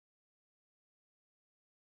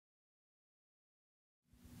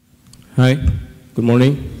Hi, good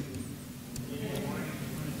morning.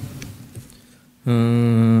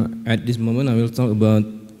 At this moment, I will talk about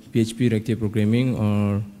PHP reactive programming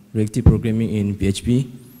or reactive programming in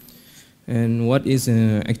PHP, and what is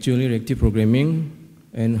actually reactive programming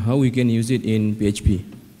and how we can use it in PHP.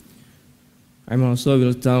 I also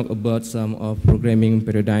will talk about some of programming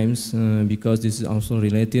paradigms because this is also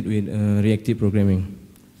related with reactive programming.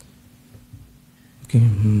 Okay.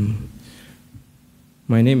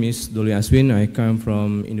 My name is Dolly Aswin. I come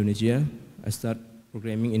from Indonesia. I started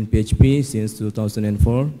programming in PHP since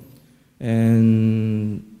 2004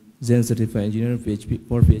 and Zend Certified Engineer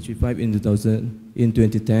for PHP 5 in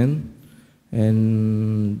 2010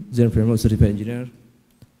 and Zend Framework Certified Engineer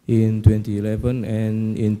in 2011,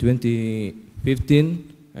 and in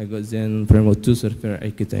 2015 I got Zend Framework 2 Certified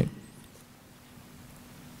Architect.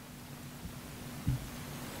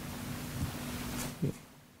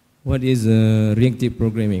 What is reactive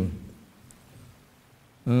programming?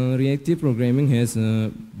 Reactive programming has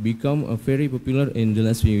become very popular in the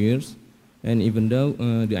last few years, and even though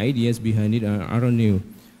the ideas behind it are new,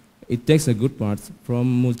 it takes a good part from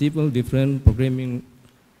multiple different programming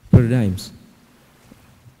paradigms.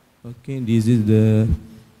 Okay, this is the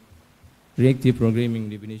reactive programming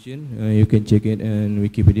definition. You can check it on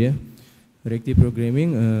Wikipedia. Reactive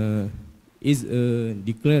programming is a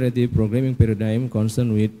declarative programming paradigm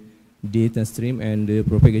concerned with data stream and the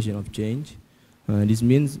propagation of change. This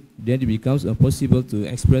means that it becomes possible to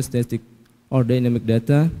express static or dynamic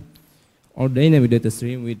data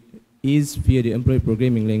stream with ease via the employed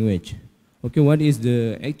programming language. Okay, what is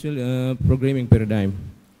the actual programming paradigm?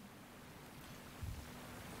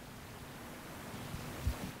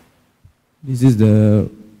 This is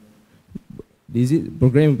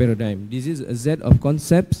programming paradigm. This is a set of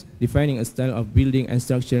concepts defining a style of building and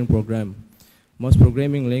structuring program. Most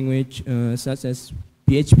programming language such as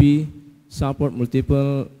PHP support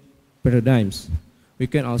multiple paradigms. We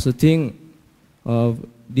can also think of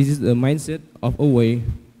this is the mindset of a way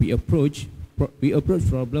we approach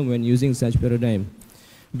problem when using such paradigm.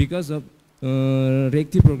 Because of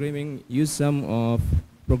reactive programming use some of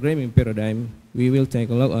programming paradigm, we will take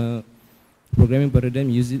a look at programming paradigm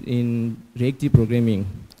used in reactive programming.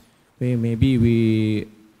 Maybe we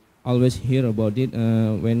always hear about it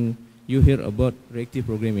when you hear about reactive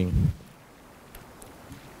programming.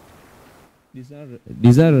 These are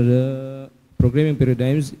the programming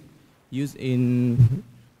paradigms used in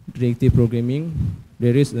reactive programming.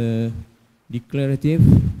 There is a declarative,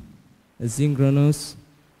 asynchronous,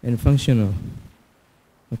 and functional.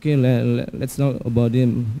 Okay, let's talk about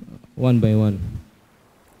them one by one.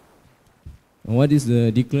 What is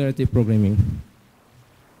the declarative programming?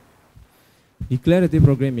 Declarative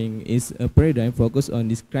programming is a paradigm focused on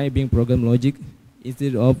describing program logic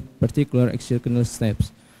instead of particular executional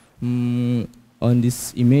steps. On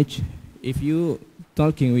this image, if you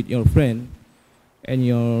talking with your friend and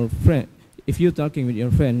you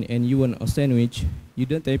want a sandwich, you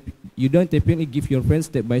don't typically give your friend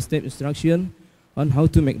step-by-step instruction on how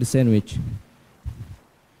to make the sandwich.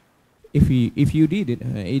 If you did it,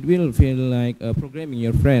 it will feel like programming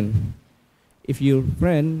your friend. If your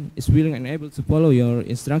friend is willing and able to follow your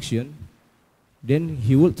instruction, then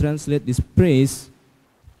he will translate this phrase,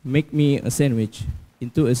 "make me a sandwich,"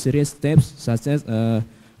 into a series of steps such as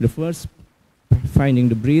the first, finding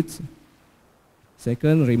the bread,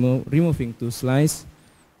 second, removing two slices,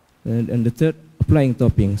 and the third, applying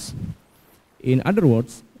toppings. In other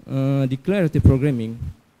words, declarative programming,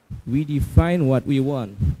 we define what we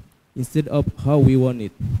want instead of how we want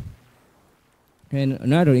it. And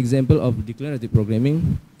another example of declarative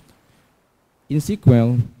programming, in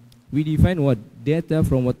SQL, we define what data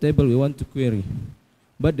from what table we want to query,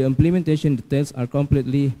 but the implementation details are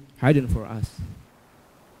completely hidden for us.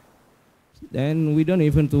 Then we don't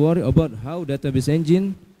even to worry about how database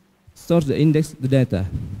engine stores the data.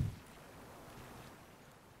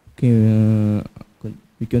 Okay,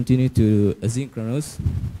 we continue to asynchronous.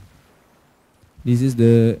 This is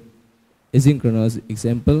the asynchronous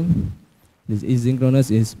example. This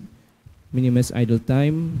asynchronous is minimize idle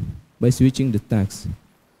time by switching the tasks.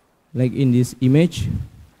 Like in this image,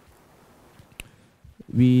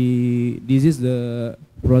 this is the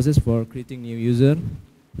process for creating new user.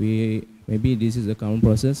 Maybe this is a common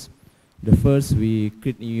process. The first we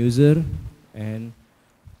create new user, and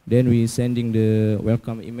then we sending the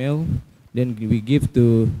welcome email. Then we give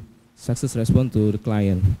to success response to the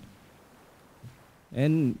client.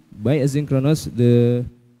 And by asynchronous, the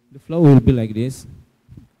flow will be like this.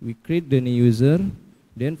 We create the new user,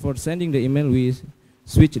 then for sending the email we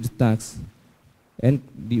switch the tasks, and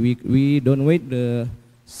we don't wait the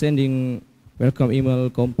sending welcome email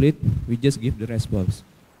complete, we just give the response.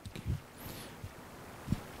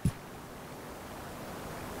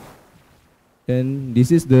 And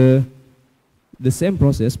this is the same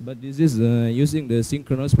process, but this is using the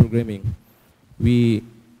synchronous programming. We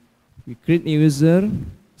create new user,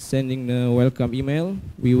 sending the welcome email,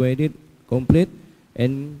 we wait it complete,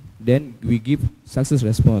 and then we give success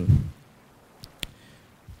response.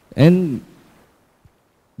 And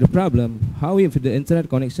the problem, how if the internet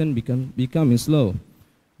connection becoming slow?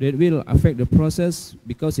 That will affect the process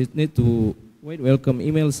because it need to wait welcome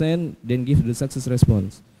email send, then give the success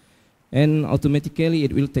response. And automatically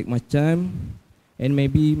it will take much time and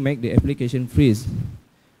maybe make the application freeze.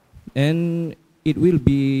 And it will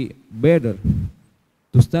be better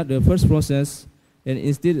to start the first process, and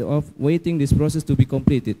instead of waiting this process to be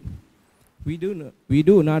completed, we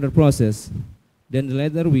do another process. Then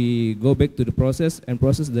later we go back to the process and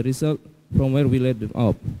process the result from where we let them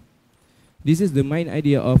off. This is the main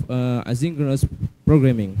idea of asynchronous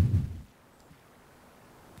programming.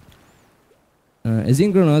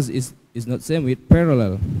 Asynchronous is not same with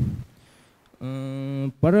parallel.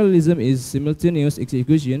 Parallelism is simultaneous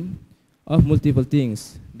execution of multiple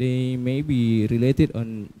things. They may be related or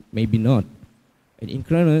maybe not. And in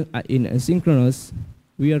asynchronous,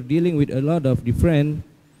 we are dealing with a lot of different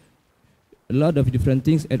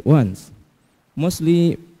things at once.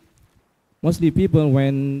 Mostly people,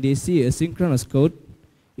 when they see asynchronous code,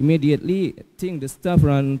 immediately think the stuff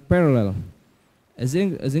run parallel.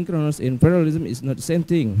 Asynchronous and parallelism is not the same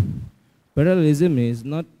thing. Parallelism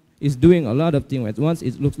is doing a lot of things at once.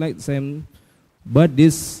 It looks like the same, but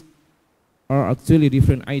these are actually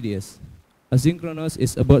different ideas. Asynchronous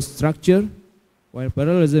is about structure, while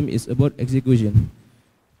parallelism is about execution.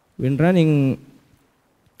 When running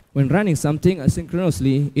something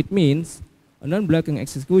asynchronously, it means a non-blocking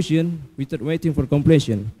execution without waiting for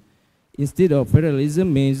completion. Instead of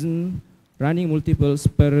parallelism means running multiple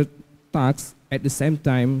separate tasks at the same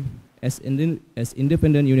time as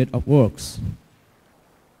independent unit of works.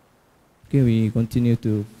 Okay, we continue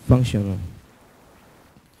to functional.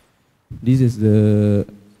 This is the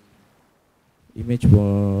image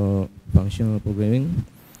for functional programming.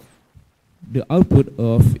 The output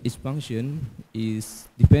of each function is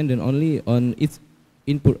dependent only on its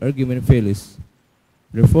input argument values.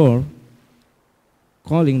 Therefore,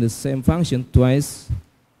 calling the same function twice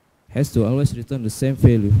has to always return the same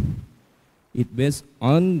value. It based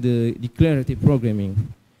on the declarative programming,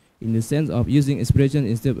 in the sense of using expression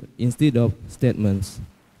instead of statements.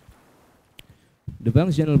 The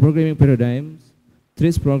functional programming paradigm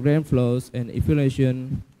treats program flows and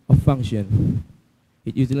evaluation of function.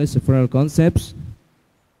 It utilizes several concepts,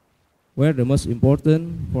 where the most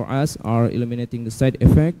important for us are eliminating the side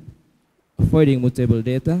effect, avoiding mutable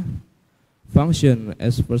data, function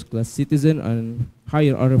as first-class citizen, and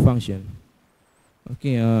higher order function.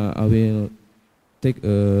 Okay, I will take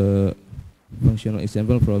a functional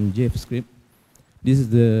example from JavaScript. This is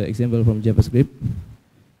the example from JavaScript.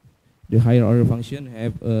 The higher order function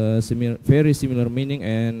have a very similar meaning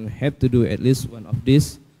and have to do at least one of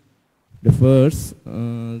these. The first,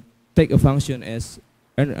 take a function as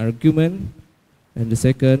an argument, and the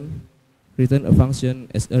second, return a function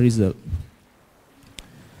as a result.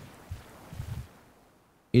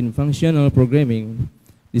 In functional programming,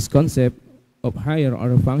 this concept of higher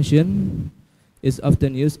order function is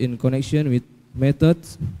often used in connection with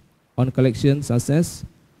methods on collections such as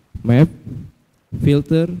map,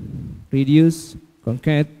 filter, reduce,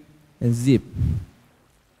 concat, and zip.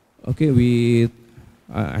 Okay,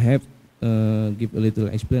 I have give a little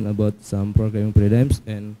explain about some programming paradigms,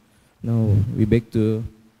 and now we back to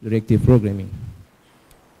reactive programming.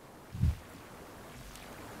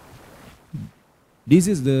 This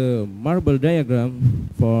is the marble diagram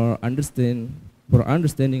for understanding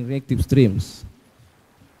reactive streams.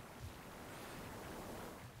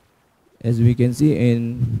 As we can see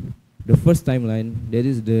in the first timeline, that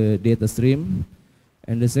is the data stream,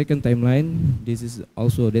 and the second timeline, this is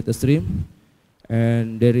also data stream,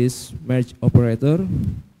 and there is merge operator.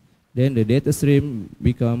 Then the data stream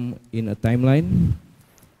become in a timeline.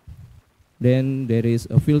 Then there is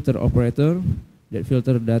a filter operator that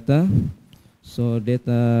filter data. So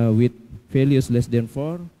data with values less than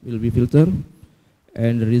 4 will be filtered,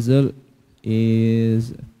 and the result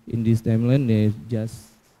is in this timeline is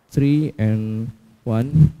just 3 and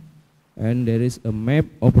 1. And there is a map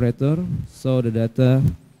operator, so the data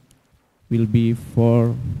will be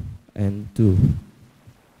 4 and 2.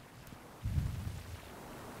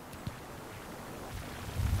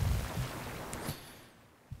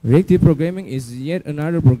 Reactive programming is yet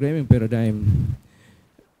another programming paradigm.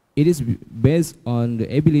 It is based on the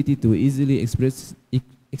ability to easily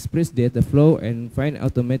express data flow and find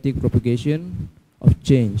automatic propagation of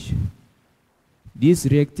change. This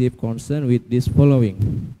reactive concern with this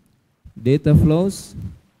following: data flows,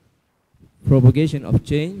 propagation of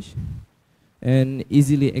change, and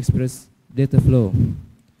easily express data flow.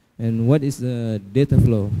 And what is the data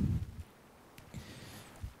flow?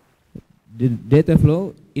 The data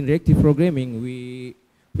flow in reactive programming, we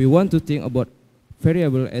want to think about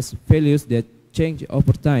variable as values that change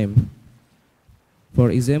over time.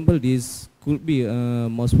 For example, this could be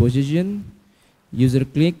mouse position, user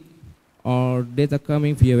click, or data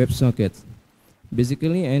coming via WebSocket.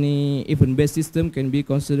 Basically, any event-based system can be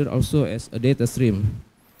considered also as a data stream.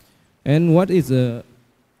 And what is the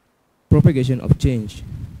propagation of change?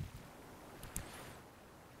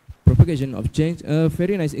 Propagation of change, a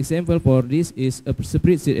very nice example for this is a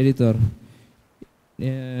spreadsheet editor.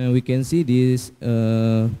 We can see this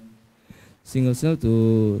single cell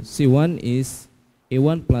to C1 is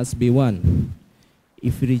A1 plus B1.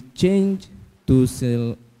 If we change to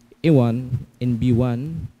cell A1 and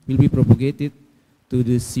B1 will be propagated to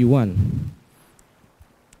the C1.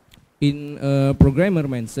 In a programmer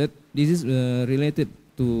mindset, this is related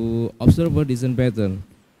to observer design pattern,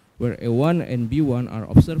 where A1 and B1 are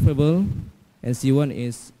observable and C1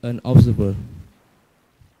 is an observer.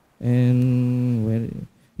 And when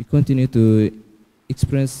we continue to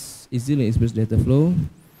easily express data flow,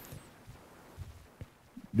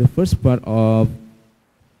 the first part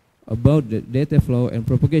about the data flow and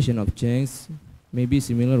propagation of change may be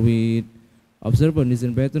similar with observer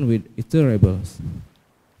design pattern with iterables.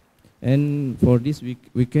 And for this,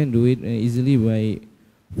 we can do it easily by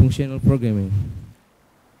functional programming.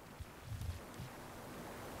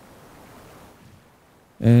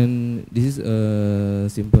 And this is a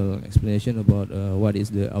simple explanation about what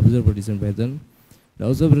is the observer design pattern. The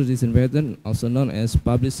observer design pattern, also known as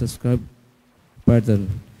publish subscribe pattern,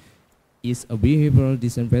 is a behavioral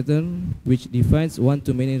design pattern which defines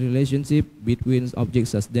one-to-many relationship between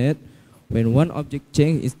objects such that when one object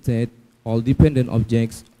changes state, all dependent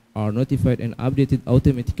objects are notified and updated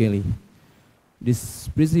automatically. This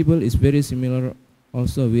principle is very similar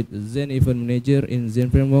also with Zend Event Manager in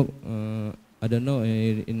Zend framework. I don't know,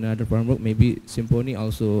 in other framework, maybe Symfony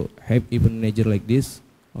also have event manager like this,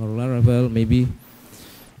 or Laravel maybe.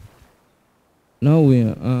 Now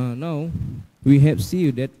we have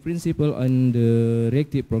seen that principle on the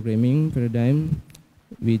reactive programming paradigm,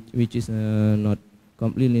 which is not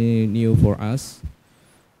completely new for us,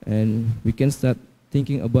 and we can start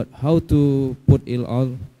thinking about how to put it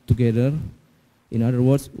all together. In other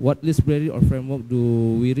words, what library or framework do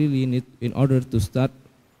we really need in order to start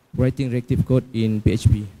writing reactive code in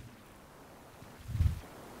PHP?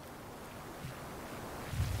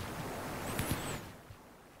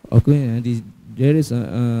 Okay, there is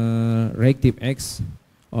a Reactive X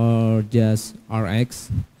or just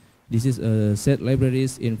Rx. This is a set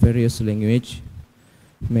libraries in various languages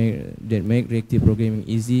that make reactive programming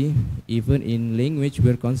easy, even in language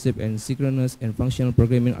where concept and synchronous and functional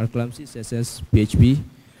programming are clumsy, such as PHP.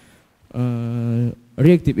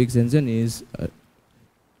 Reactive extension is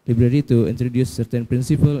library to introduce certain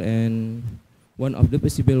principle and one of the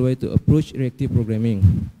possible way to approach reactive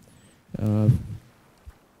programming.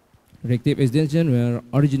 Reactive extensions were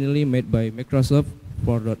originally made by Microsoft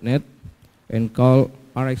for .NET and called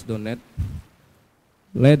Rx.NET.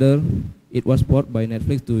 Later, it was ported by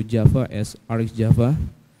Netflix to Java as RxJava,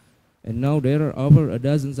 and now there are over a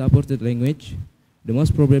dozen supported languages, the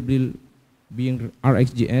most probably being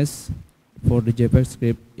RxJS for the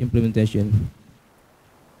JavaScript implementation.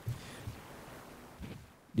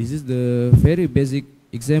 This is the very basic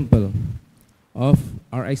example of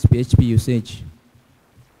RxPHP usage.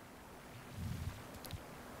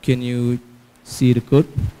 Can you see the code?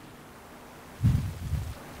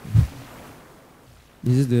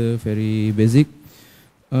 This is the very basic.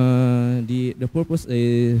 The purpose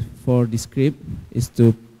for this script is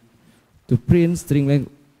to print string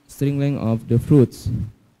length of the fruits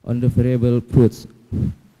on the variable fruits.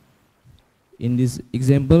 In this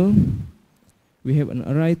example, we have an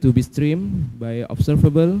array to be streamed by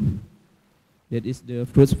observable, that is the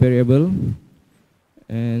fruits variable,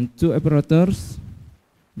 and two operators.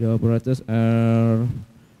 The operators are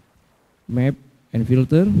map and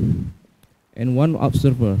filter, and one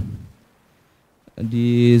observer.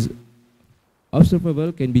 This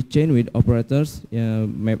observable can be chained with operators,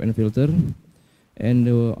 map and filter, and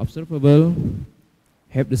the observable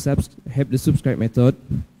have the subscribe method.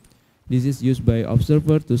 This is used by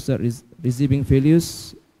observer to start receiving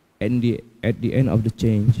values at the end of the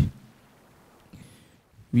change.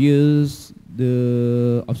 We use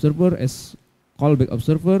the observer as callback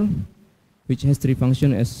observer, which has 3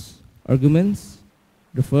 functions as arguments.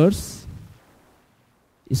 The first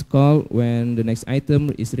is called when the next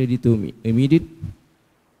item is ready to emit it,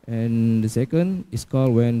 and the second is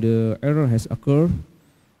called when the error has occurred.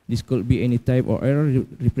 This could be any type of error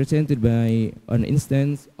represented by an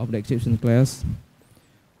instance of the exception class.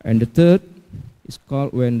 And the third is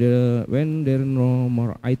called when there are no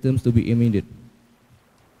more items to be emitted.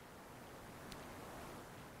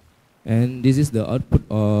 And this is the output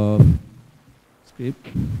of script.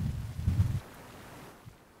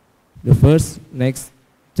 The first next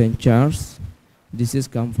 10 charts. This is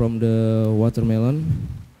come from the watermelon.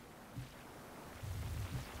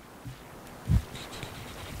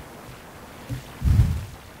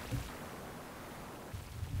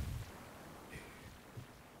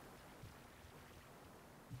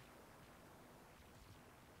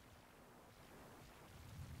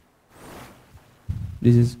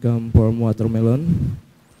 This is come from watermelon.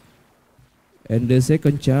 And the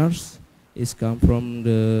second chart is come from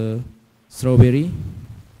the strawberry.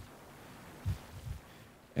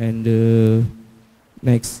 And the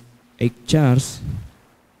next 8 charts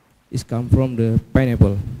is come from the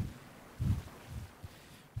pineapple.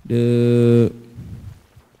 The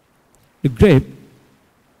grape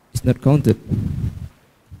is not counted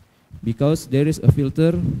because there is a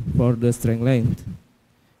filter for the string length.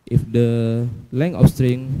 If the length of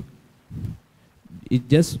string, it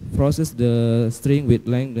just process the string with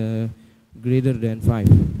length greater than 5.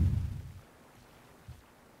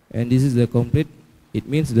 And this is the complete. It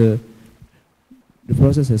means the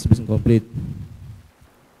process has been complete.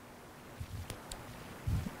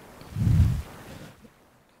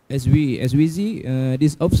 As we see,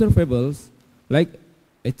 these observables like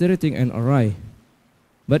iterating an array,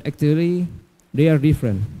 but actually they are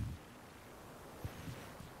different.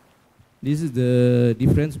 This is the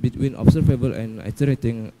difference between observable and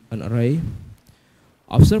iterating an array.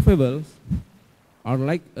 Observables are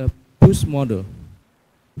like a push model,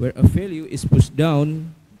 where a value is pushed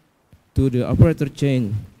down to the operator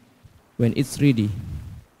chain when it's ready.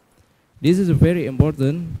 This is very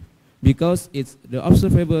important because it's the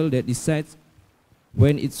observable that decides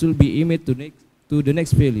when it should be emitted to the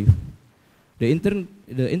next value. The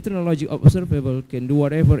internal logic of observable can do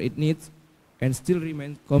whatever it needs and still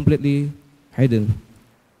remain completely hidden.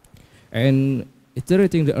 And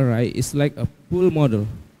iterating the array is like a pull model.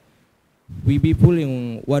 We be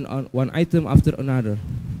pulling one item after another.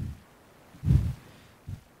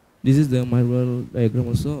 This is the manual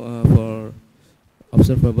diagram also for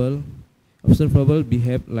observable. Observable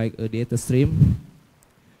behave like a data stream.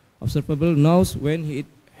 Observable knows when it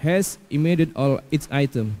has emitted all its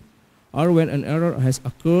item, or when an error has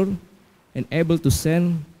occurred, and able to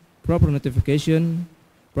send proper notification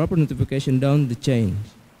down the chain.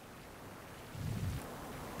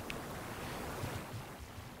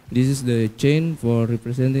 This is the chain for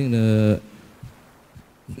representing the.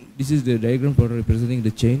 This is the diagram for representing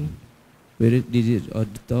the chain. Where this is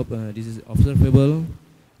at the top. This is observable.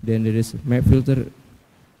 Then there is map filter,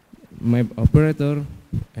 map operator,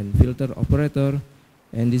 and filter operator.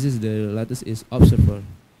 And this is the latest is observer.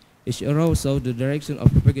 Each arrow shows the direction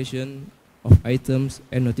of propagation of items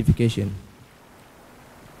and notification.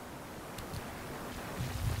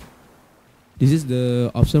 This is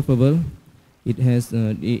the observable. It has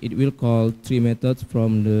it will call 3 methods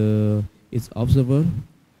from its observer.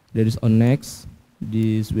 There is on next.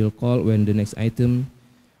 This will call when the next item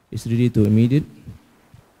is ready to emit it.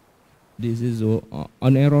 This is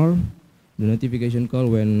on error. The notification call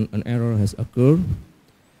when an error has occurred.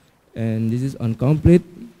 And this is on complete.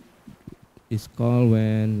 Is called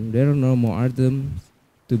when there are no more items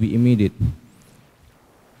to be emitted.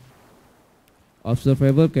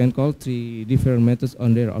 Observable can call 3 different methods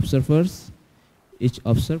on their observers. Each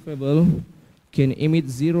observable can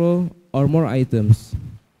emit 0 or more items.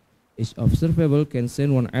 Each observable can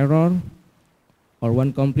send 1 error or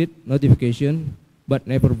 1 complete notification, but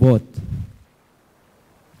never both.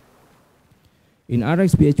 In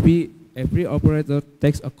RxPHP, every operator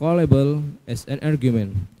takes a callable as an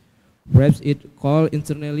argument. Perhaps it call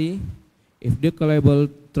internally if the callable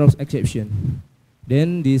throws exception.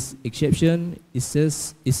 Then this exception is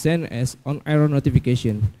sent as on error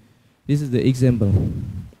notification. This is the example.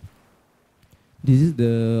 This is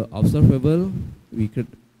the observable. We create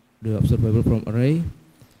the observable from array,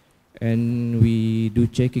 and we do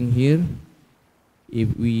checking here. If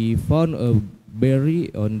we found a berry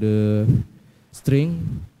on the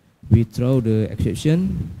string, we throw the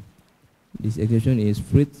exception. This exception is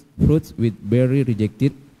fruits with berry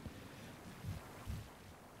rejected.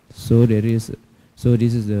 So this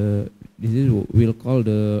is the This is what we'll call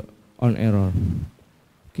the on error.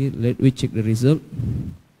 Okay, let we check the result.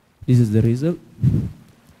 This is the result.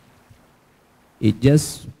 It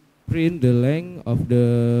just print the length of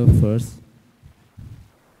the first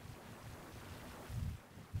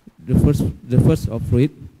of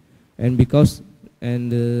fruit, and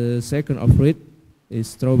the second of fruit is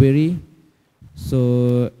strawberry,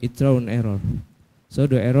 so it throw an error. So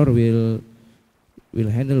the error will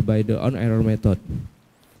handle by the on error method.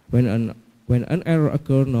 When an error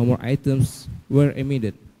occur, no more items were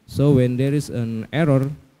emitted. So when there is an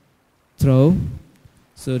error throw,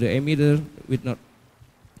 so the emitter will not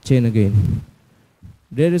change again.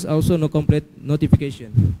 There is also no complete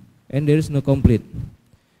notification, and there is no complete.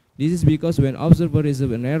 This is because when observer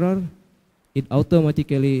receives an error, it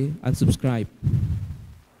automatically unsubscribe.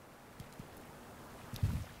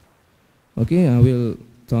 Okay, I will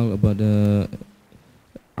talk about the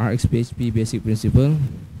RxPHP basic principle.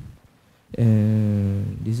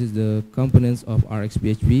 This is the components of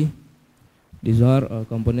RxPHP. These are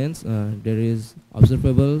components. There is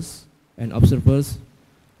observables and observers.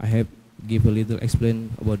 I have give a little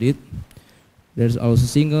explain about it. There's also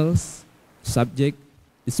singles, subject,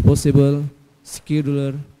 disposable,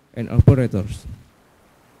 scheduler, and operators.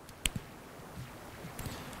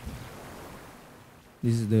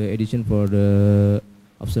 This is the addition for the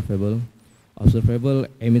observable. Observable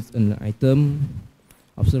emits an item.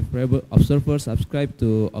 Observer subscribe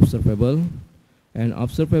to observable, and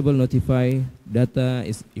observable notify data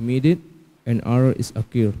is emitted and error is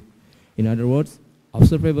occur. In other words,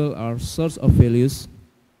 observable are source of values.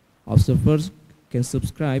 Observers can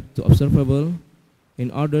subscribe to observable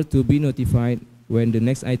in order to be notified when the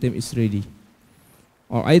next item is ready.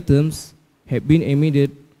 All items have been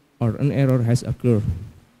emitted or an error has occurred.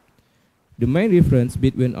 The main difference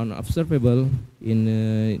between an observable in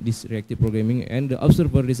this reactive programming and the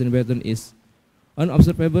observer reason pattern is an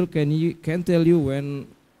observable can tell you when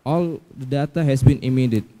all the data has been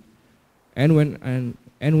emitted and when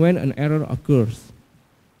an error occurs.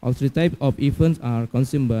 All three types of events are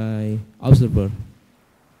consumed by observer.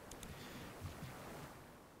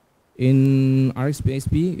 In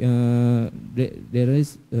RxPHP,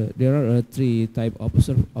 there are three types of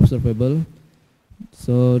observable.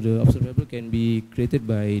 So the observable can be created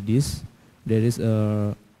by this. There is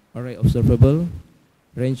a array observable,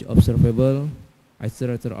 range observable,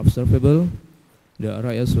 iterator observable. The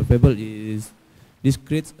array observable is this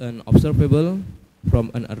creates an observable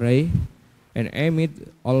from an array and emit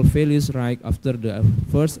all values right after the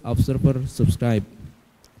first observer subscribe.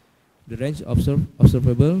 The range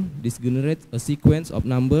observable this generates a sequence of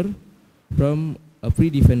number from a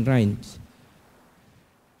predefined range.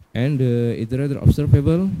 And the iterator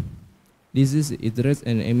observable, this is iterates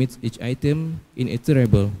and emits each item in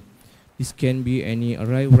iterable. This can be any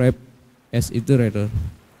array wrapped as iterator.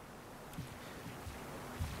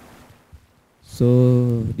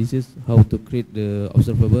 So this is how to create the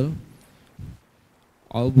observable.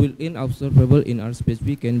 All built-in observable in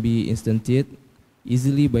RxPHP can be instantiated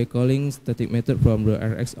easily by calling static method from the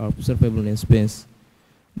Rx observable namespace.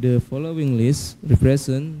 The following list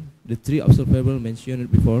represents the three observable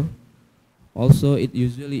mentioned before. Also, it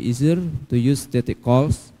usually easier to use static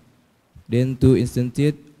calls than to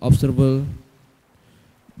instantiate observable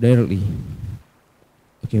directly.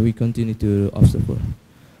 Okay, we continue to observer.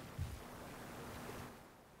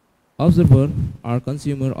 Observer are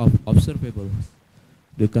consumer of observables.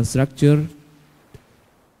 The constructor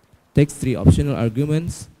takes three optional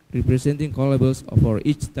arguments representing callables for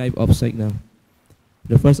each type of signal.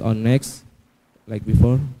 The first on next, like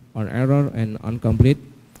before, on error and on complete.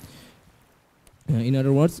 In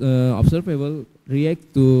other words, observable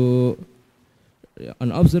react to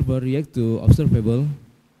an observer react to observable.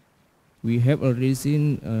 We have already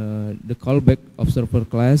seen the callback observer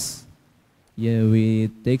class. Yeah, we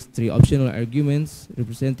take three optional arguments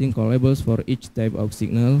representing callables for each type of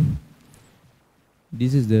signal.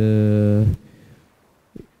 This is the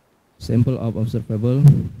sample of observable.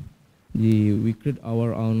 We create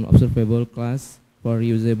our own observable class for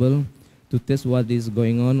reusable to test what is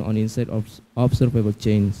going on inside of observable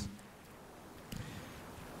chains.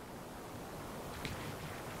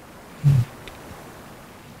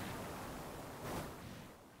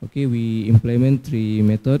 Okay, we implement three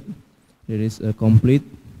methods. There is a complete,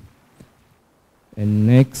 and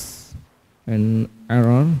next, and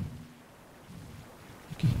error.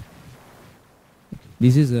 Okay.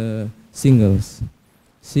 This is a singles.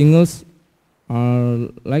 Singles are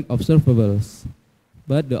like observables,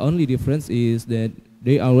 but the only difference is that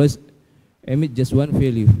they always emit just one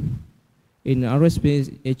value. In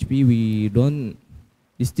RxPHP, we don't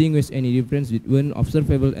distinguish any difference between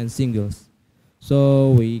observable and singles.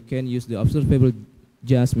 So we can use the observable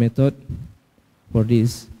just method for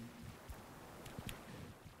this.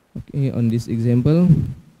 Okay, on this example,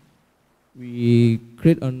 we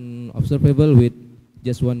create an observable with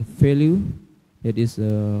just one value, that is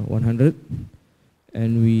 100,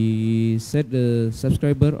 and we set the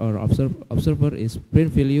subscriber or observer is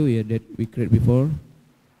print value that we create before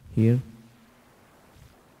here.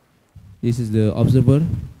 This is the observer,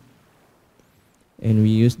 and we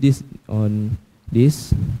use this on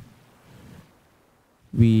this.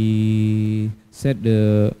 We set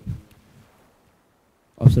the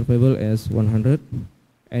observable as 100,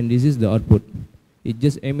 and this is the output. It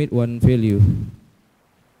just emit one value.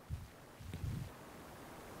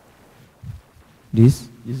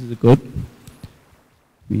 This is the code.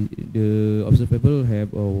 The observable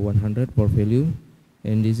have 100 for value,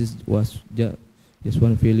 and this was just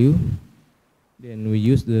one value. Then we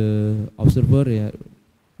use the observer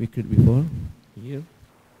we created before here,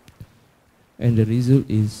 and the result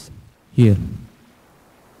is here.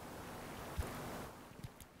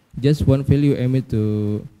 Just one value emit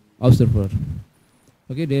to observer.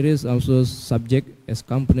 Okay, there is also subject as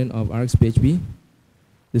component of RxPHP.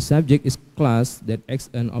 The subject is class that acts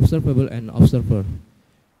an observable and observer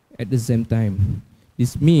at the same time.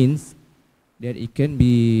 This means that it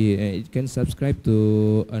can subscribe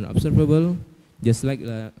to an observable just like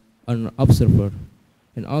an observer,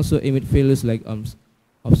 and also emit values like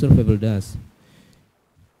observable does.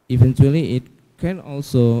 Eventually, it can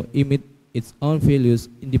also emit its own values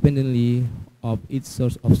independently of its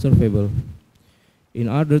source observable. In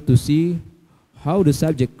order to see how the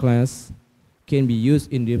subject class can be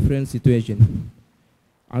used in different situations,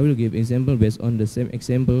 I will give example based on the same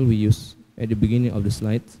example we used at the beginning of the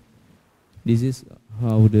slide. This is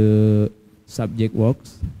how the subject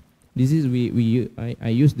works. This is I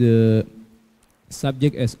use the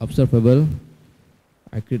subject as observable.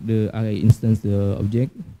 I instance the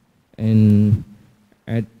object and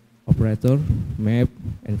add operator, map,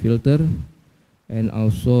 and filter, and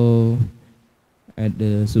also add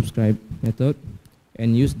the subscribe method,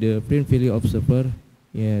 and use the print value observer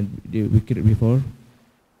we created before.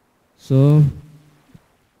 So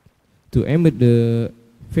to emit the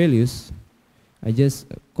values, I just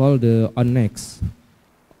call the onNext.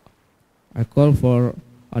 I call for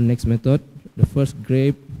onNext method the first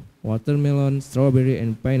grape, watermelon, strawberry,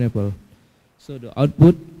 and pineapple. So the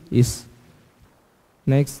output is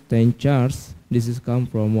next 10 chars. This is come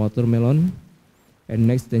from watermelon, and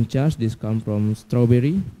next 10 chars this come from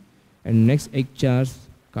strawberry, and next 8 chars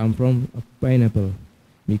come from a pineapple.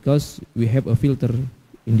 Because we have a filter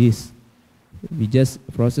in this, we just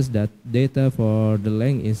process that data for the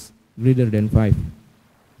length is greater than 5.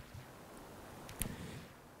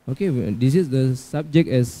 Okay, this is the subject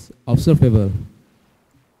as observable.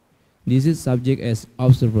 This is subject as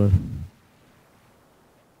observer.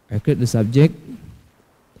 I create the subject,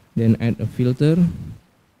 then add a filter,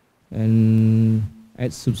 and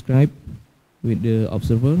add subscribe with the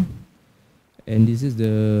observer, and this is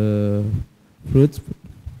the fruits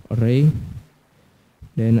array.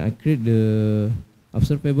 Then I create the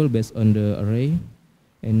observable based on the array,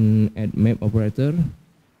 and add map operator,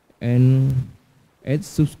 and add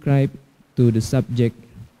subscribe to the subject,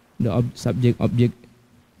 subject object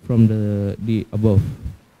from the above.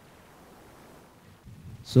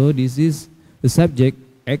 So this is the subject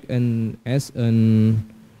act as an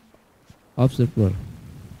observer.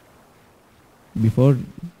 Before,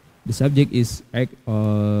 the subject is act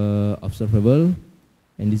observable,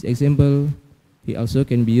 and this example he also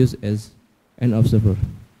can be used as an observer.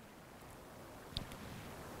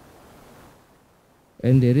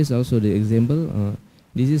 And there is also the example,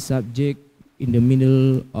 this is subject in the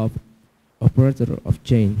middle of operator of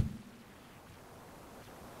chain.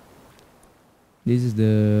 This is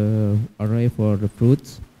the array for the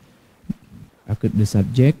fruits. I create the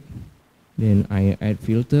subject, then I add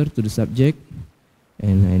filter to the subject,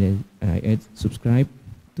 and I add subscribe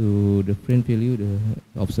to the print value, the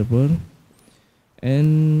observer,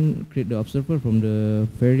 and create the observer from the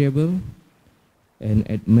variable, and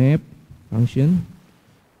add map function,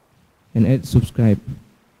 and add subscribe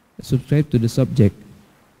to the subject.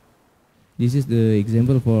 This is the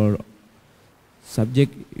example for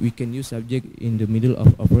subject. We can use subject in the middle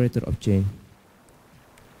of operator of chain.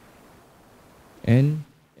 And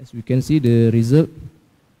as we can see, the result,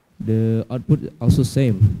 the output also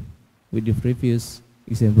same with the previous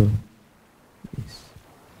example. Yes.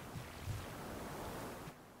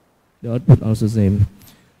 The output also same.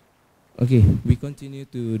 Okay, we continue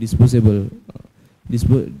to disposable.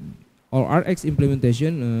 Our Rx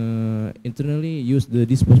implementation internally use the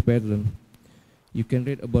dispose pattern. You can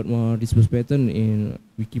read about more dispose pattern in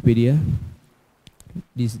Wikipedia.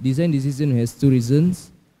 This design decision has two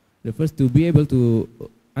reasons. The first, to be able to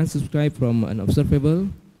unsubscribe from an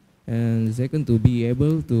observable, and the second, to be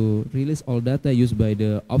able to release all data used by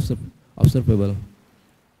the observable.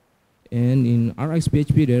 And in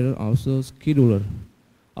RxPHP there are also scheduler.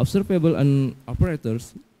 Observable and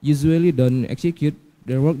operators usually don't execute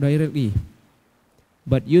their work directly,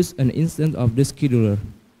 but use an instance of the scheduler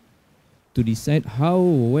to decide how,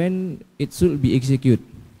 when it should be executed.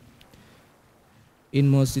 In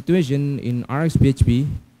most situations in RxPHP,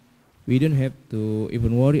 we don't have to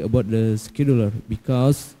even worry about the scheduler,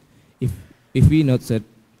 because if we not set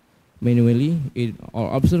manually,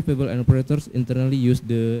 our observable and operators internally use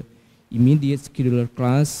the immediate scheduler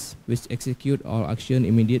class, which execute all action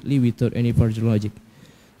immediately without any further logic.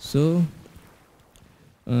 So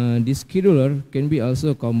this scheduler can be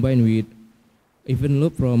also combined with event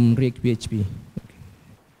loop from ReactPHP.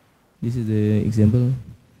 This is the example.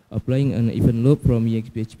 Applying an event loop from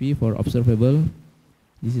ReactPHP for observable.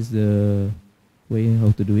 This is the way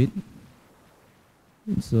how to do it.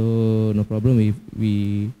 So no problem if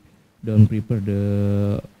we don't prepare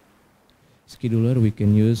the scheduler, we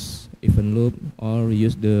can use event loop or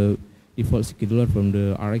use the default scheduler from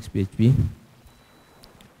the RxPHP.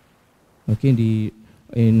 Okay,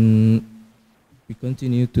 we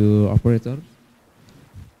continue to operator.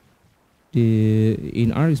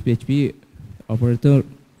 In RxPHP operator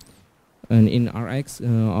and in Rx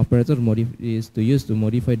operator is to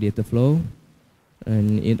modify data flow,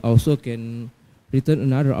 and it also can return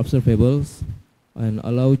another observables and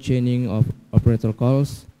allow chaining of operator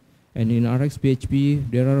calls. And in RxPHP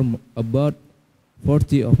there are about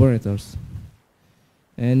 40 operators,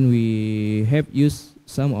 and we have used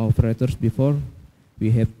some operators before.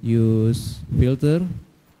 We have used filter,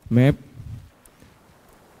 map,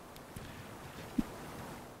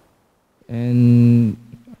 and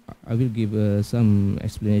I will give some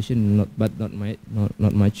explanation,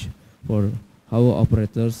 not much, for how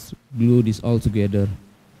operators glue this all together.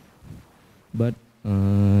 But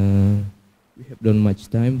we have done much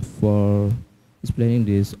time for explaining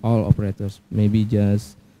this all operators. Maybe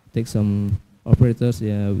just take some operators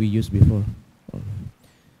we used before.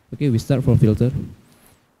 Okay, we start from filter.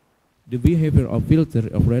 The behavior of filter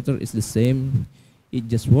operator is the same. It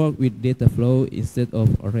just works with data flow instead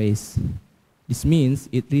of arrays. This means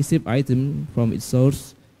it receives items from its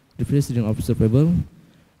source, the preceding observable,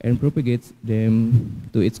 and propagates them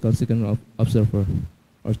to its consequent observer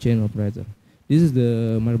or chain operator. This is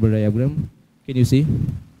the marble diagram. Can you see?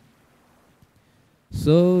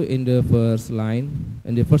 So in the first line,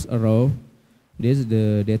 in the first arrow, this is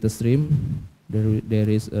the data stream. There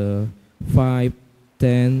is 5,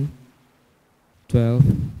 10, 12,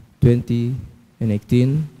 20, and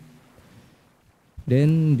 18.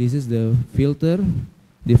 Then this is the filter.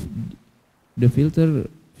 The filter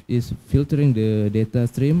is filtering the data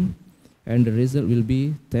stream, and the result will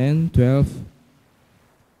be 10, 12,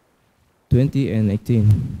 20, and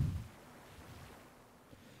 18.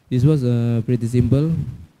 This was pretty simple.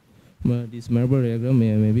 This marble diagram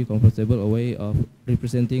may be comfortable a way of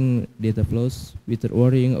representing data flows without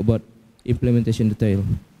worrying about implementation detail.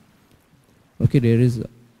 Okay, there is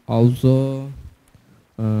also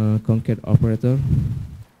concat operator.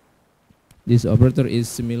 This operator is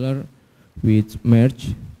similar with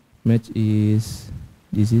merge. Merge is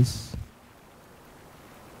this.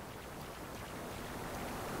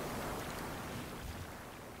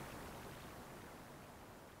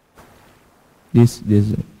 This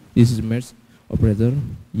is merge operator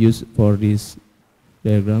used for this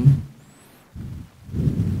diagram.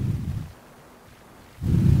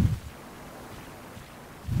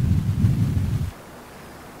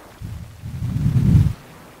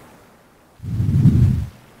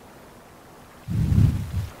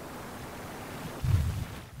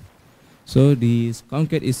 So this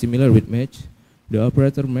concat is similar with match. The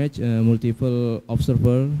operator match multiple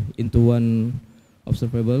observer into one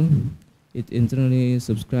observable. It internally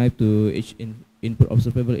subscribes to each input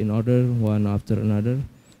observable in order, one after another.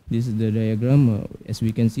 This is the diagram. As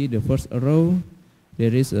we can see, the first arrow,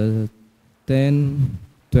 there is a 10,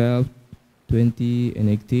 12, 20, and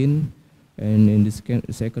 18. And in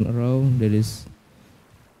the second row, there is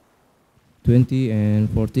 20 and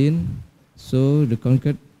 14. So the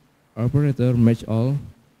concat operator match all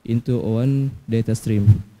into one data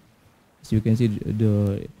stream. As you can see,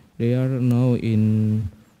 they are now in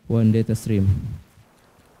one data stream.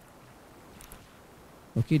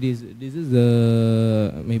 Okay, this is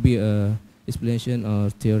the maybe a explanation or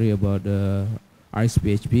theory about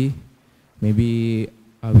RxPHP. Maybe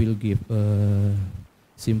I will give a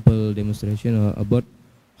simple demonstration about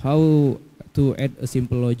how to add a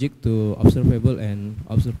simple logic to observable and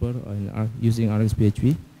observer using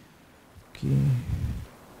RxPHP. Okay.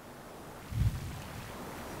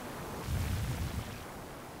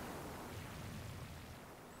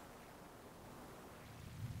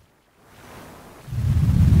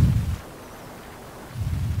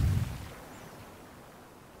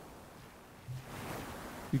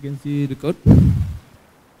 You can see the code.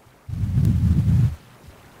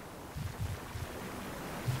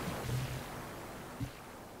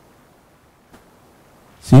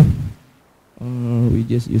 See? We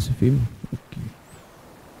just use a Vim. Okay.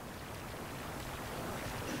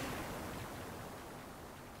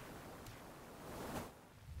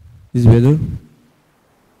 Is better?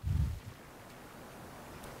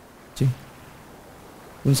 Check.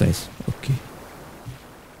 One size. Okay.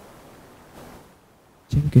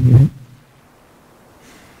 Can you help?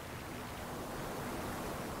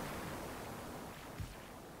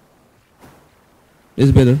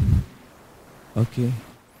 It's better. Okay.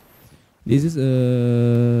 This is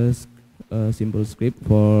a simple script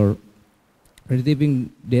for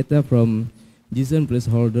retrieving data from JSON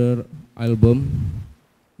placeholder album.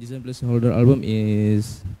 JSON placeholder album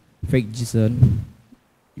is fake JSON.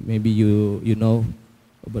 Maybe you know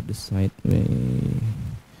about the site.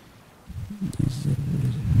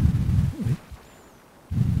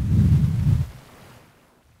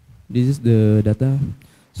 This is the data.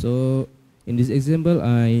 So in this example,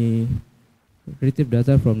 I retrieve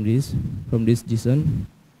data from this JSON.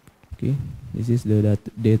 Okay, this is the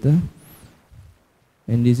data,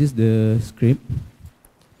 and this is the script.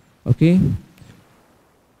 Okay.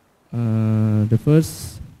 The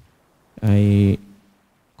first, I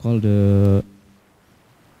call the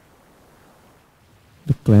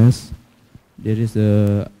class. There is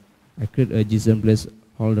I create a JSON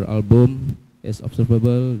placeholder album as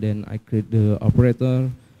observable. Then I create the operator,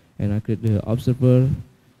 and I create the observer.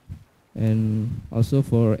 And also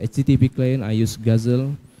for HTTP client, I use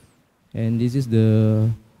Gazelle. And this is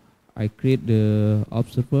I create the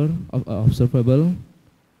observable.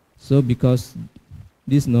 So because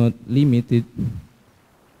this not limited,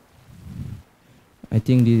 I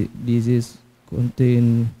think this is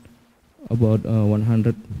contain about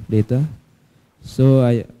 100 data. So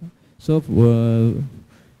by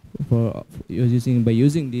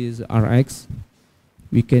using this Rx,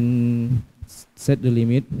 we can set the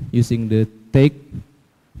limit using the take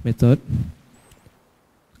method.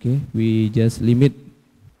 Okay, we just limit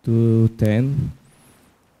to 10,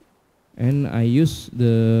 and I use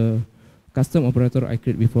the custom operator I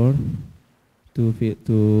create before to read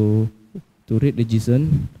the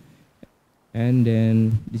JSON, and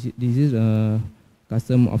then this is a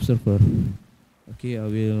custom observer. Okay, I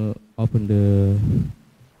will open the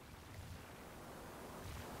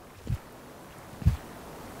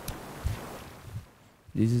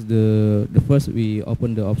this is the first we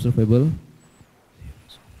open the observable.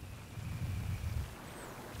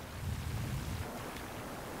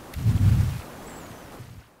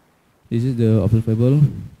 This is the observable.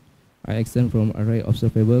 I extend from array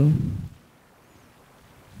observable.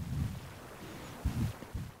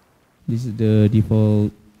 This is the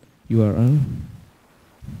default URL.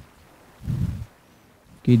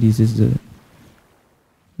 Okay, this is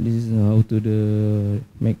how to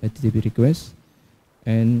make HTTP request,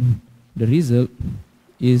 and the result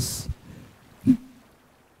is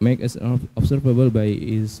make as observable by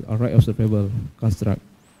is array observable construct.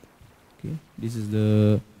 Okay, this is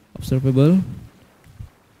the observable,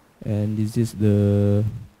 and this is the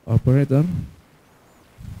operator.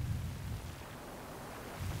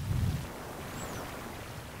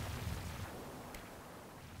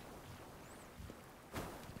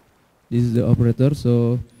 This is the operator.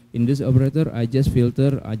 So in this operator, I just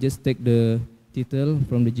filter. I just take the title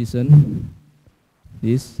from the JSON.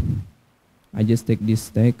 I just take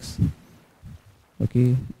this text.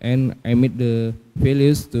 Okay, and I emit the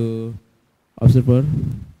values to observer.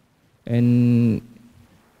 And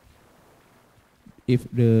if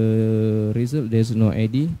the result there's no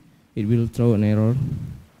ID, it will throw an error.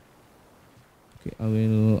 Okay, I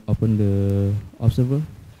will open the observer.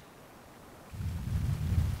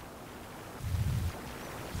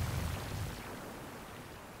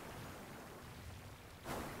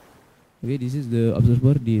 Okay, this is the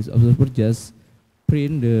observer. This observer just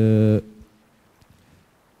print the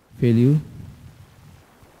value.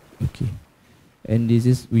 Okay, and this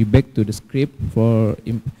is we back to the script for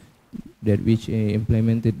that which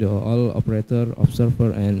implemented the all operator,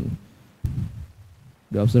 observer, and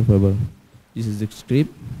the observable. This is the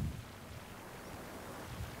script.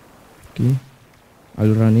 Okay, I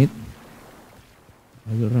will run it.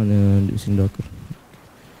 I will run using Docker.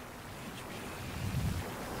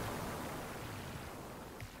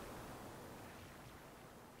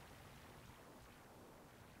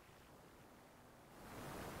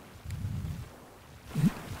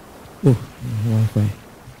 Oh, Wi-Fi.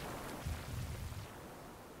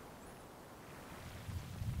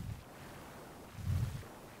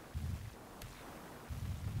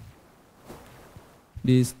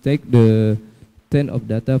 This take the 10 of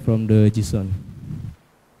data from the JSON.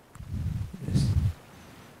 Yes.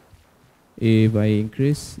 If I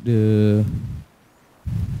increase the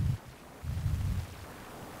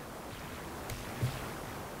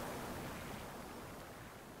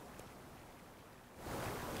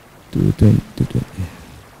to 20,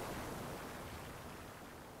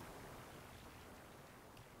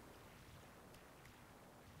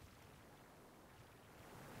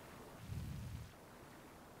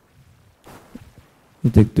 you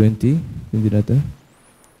take 20 data.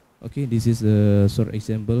 Okay, this is a short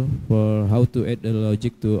example for how to add the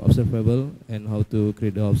logic to observable and how to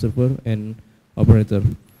create the observer and operator.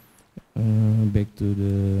 Back to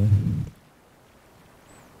the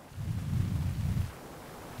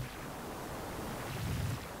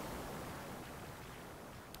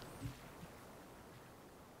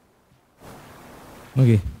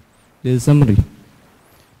okay, the summary.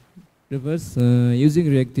 The first,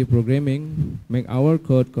 using reactive programming, make our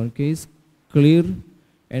code concise, clear,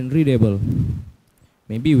 and readable.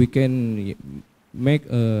 Maybe we can make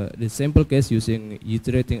the sample case using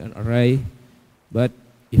iterating an array, but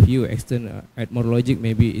if you extend add more logic,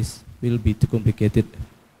 maybe it will be too complicated.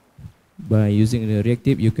 By using the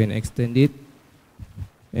reactive, you can extend it,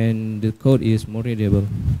 and the code is more readable.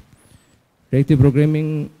 Reactive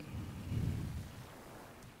programming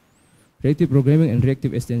and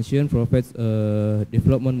reactive extension provides a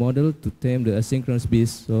development model to tame the asynchronous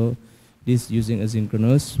beast. So this using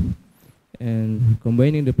asynchronous, and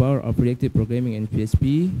combining the power of reactive programming and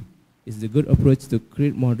PHP is the good approach to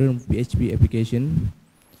create modern PHP application.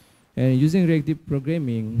 And using reactive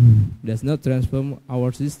programming does not transform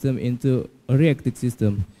our system into a reactive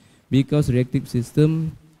system, because reactive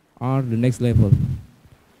systems are the next level.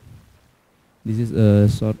 This is a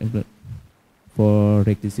short implement for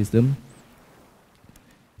reactive system.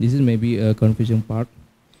 This is maybe a confusion part.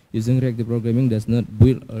 Using reactive programming does not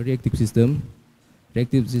build a reactive system.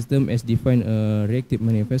 Reactive system, as defined a reactive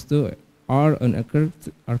manifesto, are an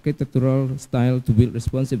architectural style to build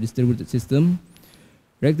responsive distributed system.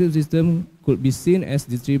 Reactive system could be seen as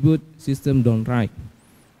distributed system done right.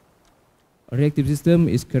 A reactive system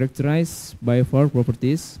is characterized by 4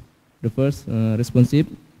 properties. The first, responsive.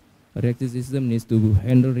 A reactive system needs to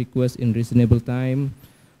handle requests in reasonable time,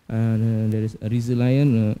 and there is a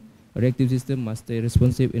resilient. A reactive system must stay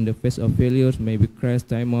responsive in the face of failures, maybe crash,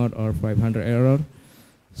 timeout, or 500 error.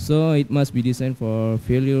 So it must be designed for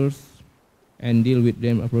failures and deal with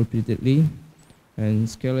them appropriately. And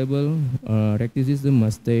scalable, reactive system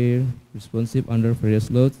must stay responsive under various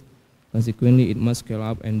loads. Consequently, it must scale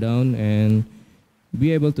up and down and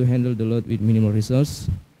be able to handle the load with minimal resource.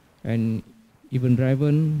 And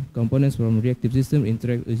event-driven components from reactive system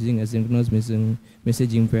interact using asynchronous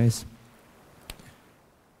messaging phase.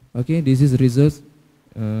 Okay, this is the results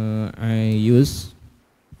I use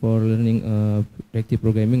for learning reactive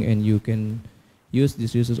programming, and you can use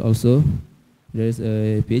this resource also. There is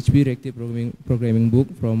a PHP reactive programming book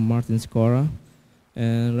from Martin Skora,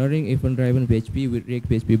 and learning event-driven PHP with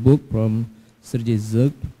RxPHP book from Sergey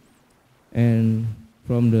Zug, and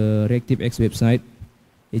from the ReactiveX website,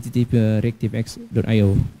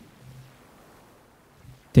 http://reactivex.io.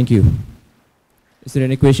 Thank you. Is there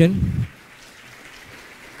any question?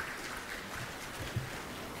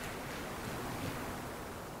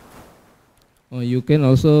 You can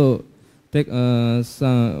also take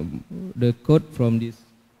the code from this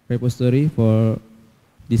repository for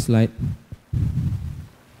this slide.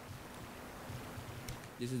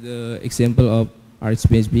 This is the example of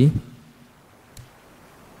RxPHP.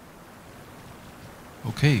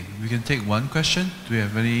 Okay, we can take one question. Do we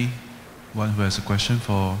have anyone who has a question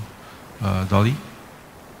for Dolly?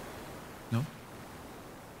 No?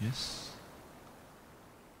 Yes?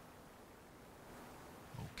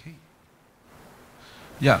 Okay.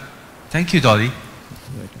 Yeah, thank you, Dolly.